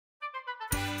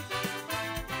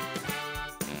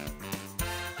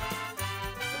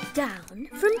down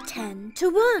from 10 to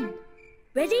 1.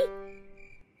 Ready?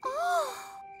 Oh!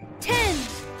 10,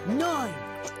 9,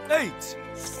 8,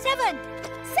 7,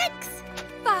 6,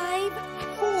 5,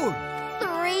 4,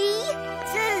 3,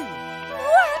 2.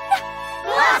 1.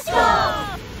 Blast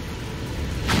off!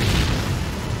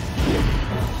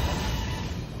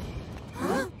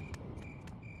 Huh?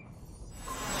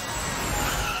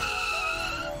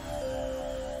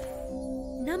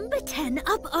 Number 10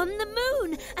 up on the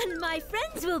moon, and my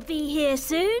friends will be here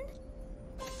soon.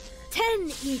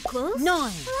 10 equals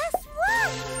 9. Plus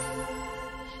 1.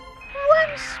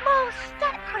 One small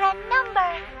step for a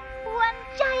number. One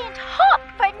giant hop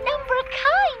for number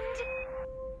kind.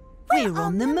 We're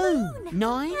on the moon.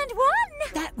 9. And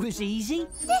 1. That was easy.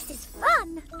 This is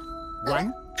fun.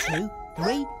 1, 2,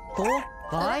 3, 4,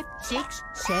 5, 6,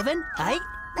 7, 8,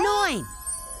 9.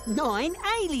 9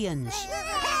 aliens.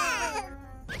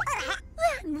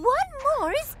 And one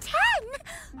more is 10.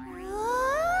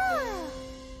 Oh.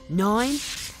 9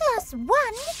 Plus 1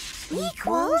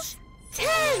 equals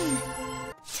 10.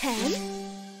 10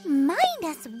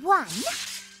 minus 1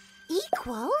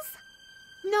 equals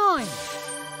 9.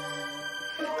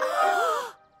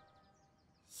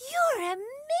 You're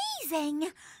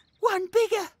amazing. One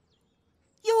bigger.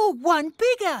 You're one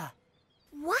bigger.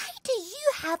 Why do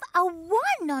you have a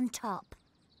 1 on top?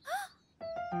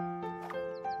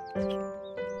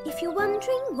 If you're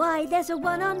wondering why there's a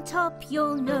 1 on top,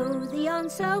 you'll know the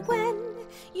answer when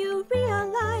you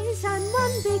realise I'm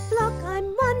one big block, I'm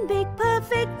one big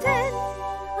perfect 10.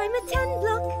 I'm a 10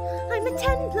 block, I'm a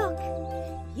 10 block.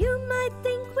 You might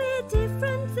think we're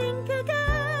different, think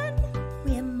again.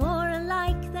 We're more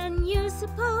alike than you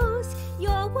suppose.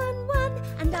 You're 1 1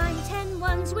 and I'm 10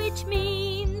 ones, which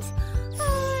means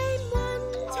I'm 1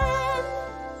 10.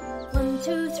 1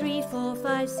 2 3 4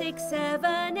 5 6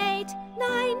 7 8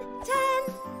 9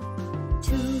 10.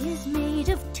 2 is made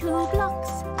of 2 blocks.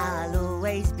 I'll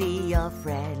always be your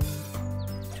friend.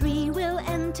 3 will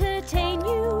entertain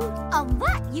you. On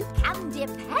that you can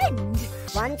depend.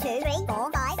 1 2 3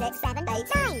 4 5 6 7 8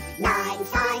 9. 9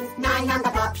 times 9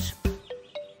 Numberblocks.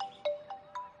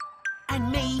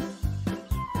 And me.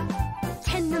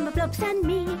 10 number blocks and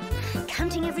me,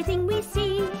 counting everything we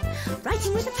see,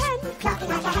 writing with a pen, Clapping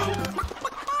like a hen.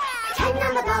 10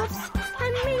 Numberblocks.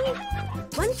 and me.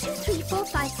 1 2 3 4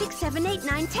 5 6 7 8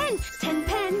 9 10. 10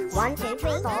 pens. 1 2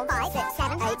 3 4 5 6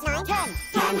 7 8 9 10.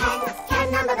 10 hens.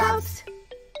 10 Numberblocks.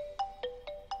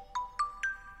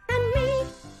 And me.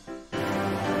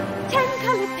 10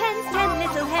 coloured pens, 10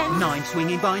 little hens. 9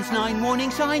 swinging vines, 9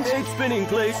 warning signs. 8 spinning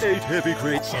plates, 8 heavy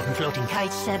crates, 7 floating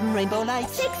kites, 7 rainbow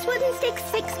lights. 6 wooden sticks,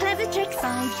 6 clever tricks.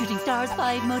 5 shooting stars,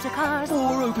 5 motor cars.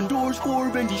 4 open doors, 4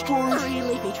 bendy straws. 3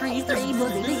 leafy trees, 3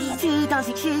 muddy leaves. 2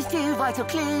 dancing shoes, 2 vital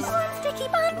clues. 1 sticky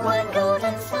bun, 1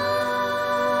 golden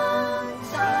sun.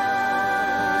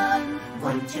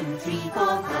 1 2 3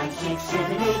 4 5 6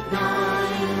 7 8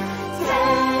 9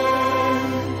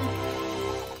 10.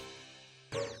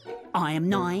 I am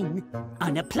 9,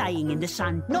 and a playing in the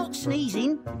sun, not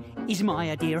sneezing, is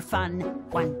my idea of fun.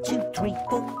 1 2 3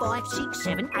 4 5 6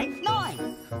 7 8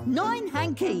 9. 9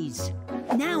 hankies.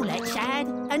 Now let's add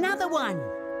another one.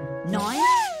 9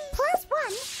 Plus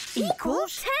 1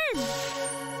 equals 10.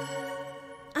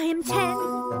 I am 10,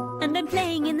 and I'm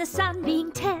playing in the sun.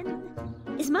 Being 10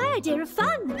 is my idea of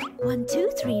fun. 1 2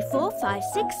 3 4 5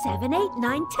 6 7 8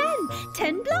 9 10.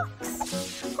 10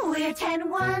 blocks. We're 10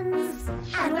 ones,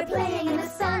 and we're playing in the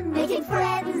sun, making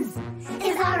friends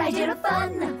is our idea of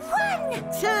fun. 1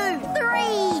 2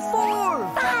 3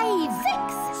 4 5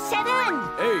 6 7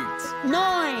 8.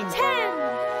 9 10.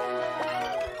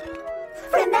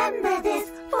 Remember this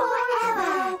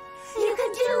forever. You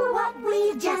can do what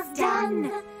we've just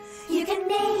done. You can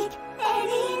make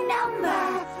any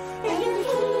number, and you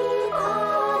keep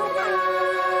on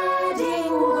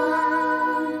adding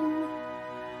 1.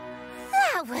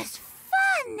 That was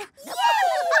fun!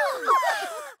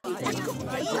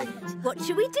 What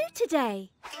should we do today?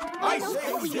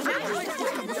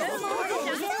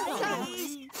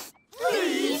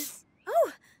 Please.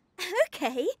 Oh,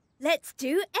 okay. Let's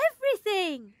do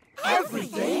everything.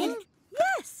 Everything?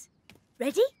 Yes.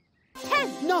 Ready?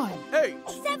 10. 9 8.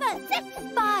 7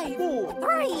 6 5 4.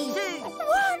 3 2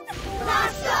 1.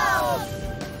 Let's go!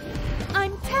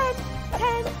 I'm 10,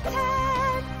 10,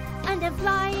 10, and I'm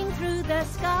flying through the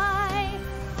sky.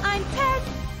 I'm 10,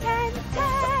 10,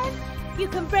 10. You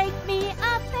can break me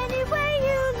up any way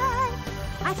you like.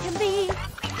 I can be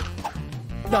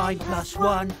 9 plus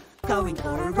 1, going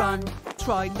for a run.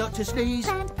 Try not to sneeze.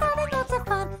 And having lots of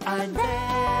fun. And then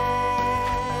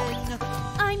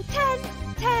I'm 10,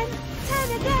 10,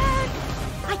 10 again.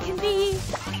 I can be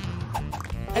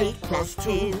 8 plus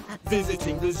 2,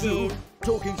 Visiting the zoo,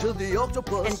 talking to the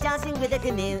octopus. and dancing with a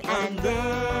canoe, and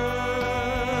then...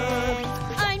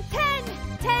 I'm 10,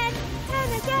 10,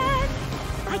 10 again.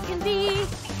 I can be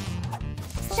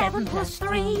 7 plus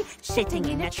 3, sitting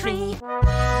in a tree. Wow!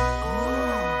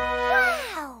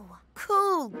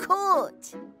 Cool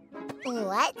caught!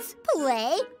 Let's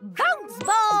play bounce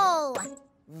ball!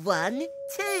 1,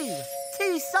 2.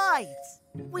 2 sides.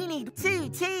 We need 2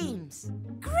 teams.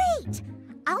 Great!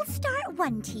 I'll start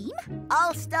one team.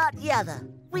 I'll start the other.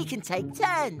 We can take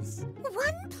turns.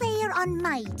 1 player on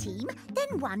my team,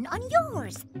 then 1 on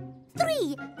yours.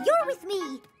 3, you're with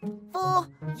me. 4,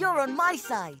 you're on my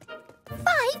side. 5,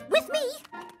 with me.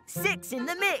 6 in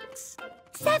the mix.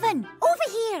 7, over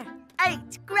here.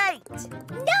 8, great.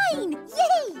 9,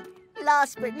 yay!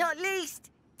 Last but not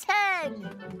least, 10.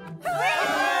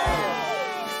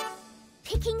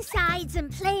 picking sides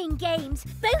and playing games.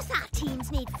 Both our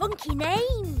teams need funky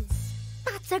names.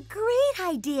 That's a great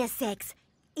idea, Six.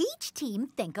 Each team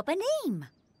think up a name.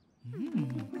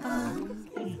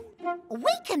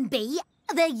 We can be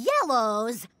the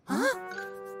Yellows. Huh?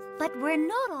 But we're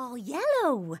not all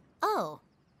yellow. Oh,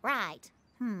 right.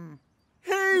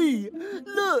 Hey,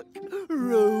 look!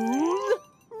 Roll,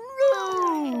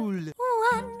 roll!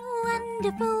 One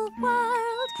wonderful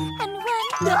world and one...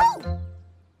 No!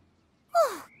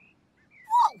 Oh,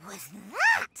 what was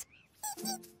that?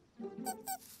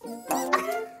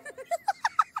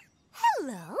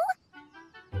 Hello?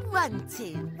 1,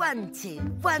 2, 1, 2,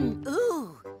 1.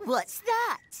 Ooh, what's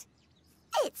that?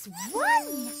 It's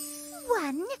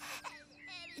one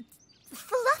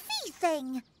fluffy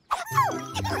thing. So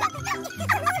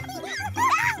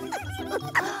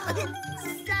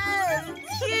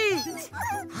cute!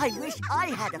 I wish I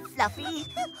had a fluffy.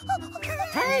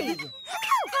 Hey!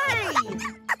 Hey!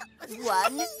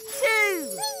 1, 2.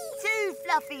 2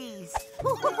 fluffies.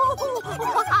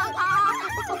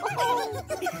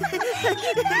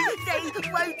 They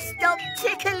won't stop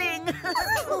tickling.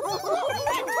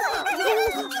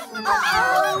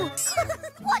 Uh-oh!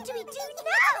 What do we do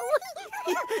now?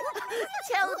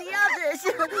 Tell the others.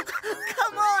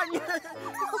 Come on.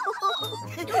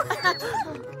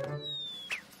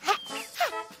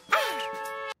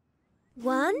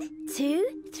 1,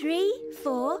 2, 3,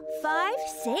 4, 5,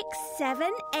 6,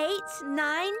 7, 8,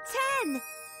 9, 10.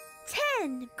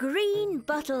 10 green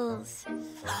bottles.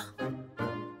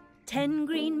 10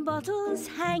 green bottles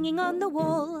hanging on the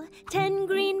wall. 10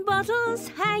 green bottles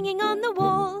hanging on the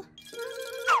wall.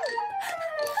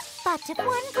 But if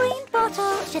one green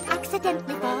bottle should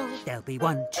accidentally fall, There'll be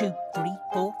 1, 2, 3,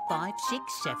 4, 5,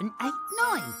 6, 7, 8,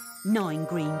 9. 9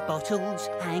 green bottles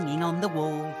hanging on the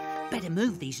wall. Better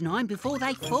move these 9 before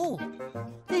they fall.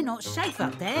 They're not safe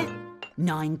up there.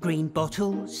 9 green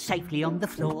bottles safely on the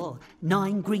floor.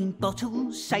 9 green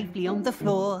bottles safely on the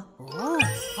floor.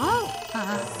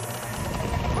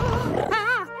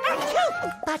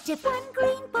 but if one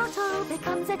green bottle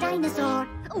becomes a dinosaur,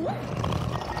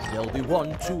 There'll be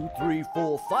 1, 2, 3,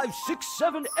 4, 5, 6,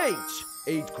 7, 8.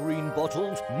 8 green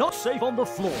bottles not safe on the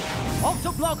floor.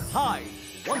 Octoblock high.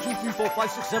 1, 2, 3, 4,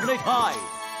 5, 6, 7, 8 high.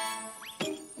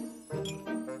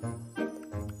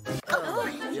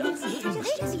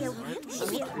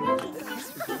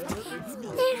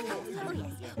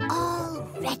 all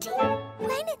ready.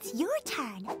 When it's your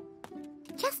turn,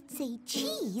 just say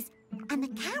cheese and the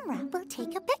camera will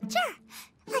take a picture.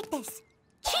 Like this.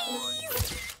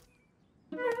 Cheese!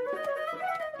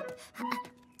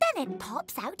 Then it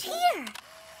pops out here.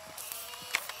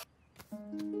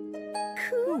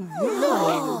 Cool.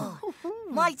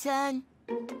 My turn.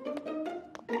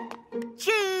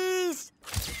 Cheese!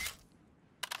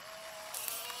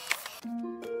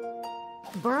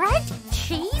 Bread,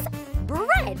 cheese,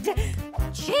 bread.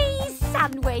 Cheese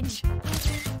sandwich.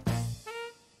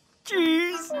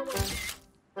 Cheese!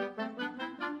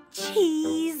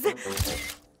 Cheese.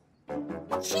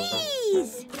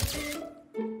 Cheese.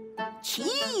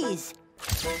 Cheese!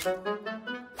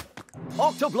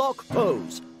 Octoblock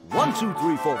pose. 1, 2,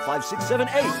 3, 4, 5, 6, 7,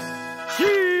 8.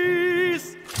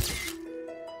 Cheese!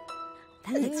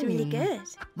 That looks really good.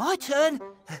 My turn.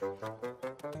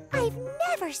 I've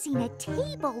never seen a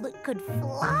table that could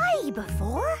fly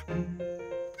before.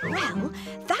 Well,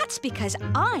 that's because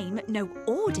I'm no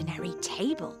ordinary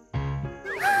table.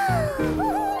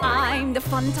 I'm the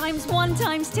fun times 1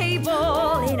 times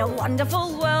table in a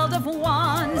wonderful world of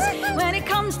ones. When it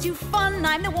comes to fun,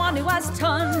 I'm the one who has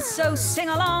tons. So sing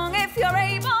along if you're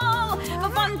able for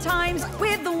fun times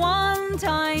with the 1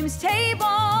 times table.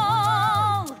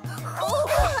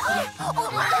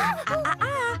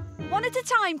 1 at a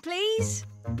time, please.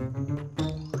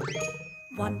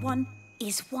 1, 1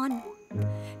 is 1.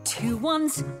 2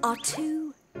 ones are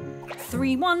 2,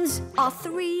 3 ones are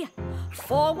 3,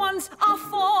 4 ones are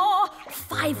 4,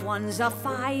 5 ones are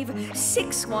 5,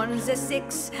 6 ones are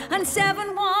 6, and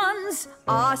 7 ones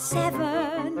are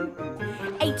 7.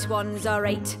 8 ones are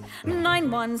 8,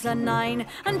 9 ones are 9,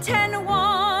 and 10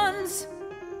 ones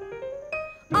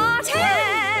are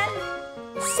 10.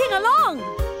 Sing along!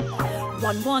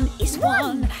 1 1 is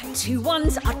 1, 2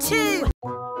 ones are 2,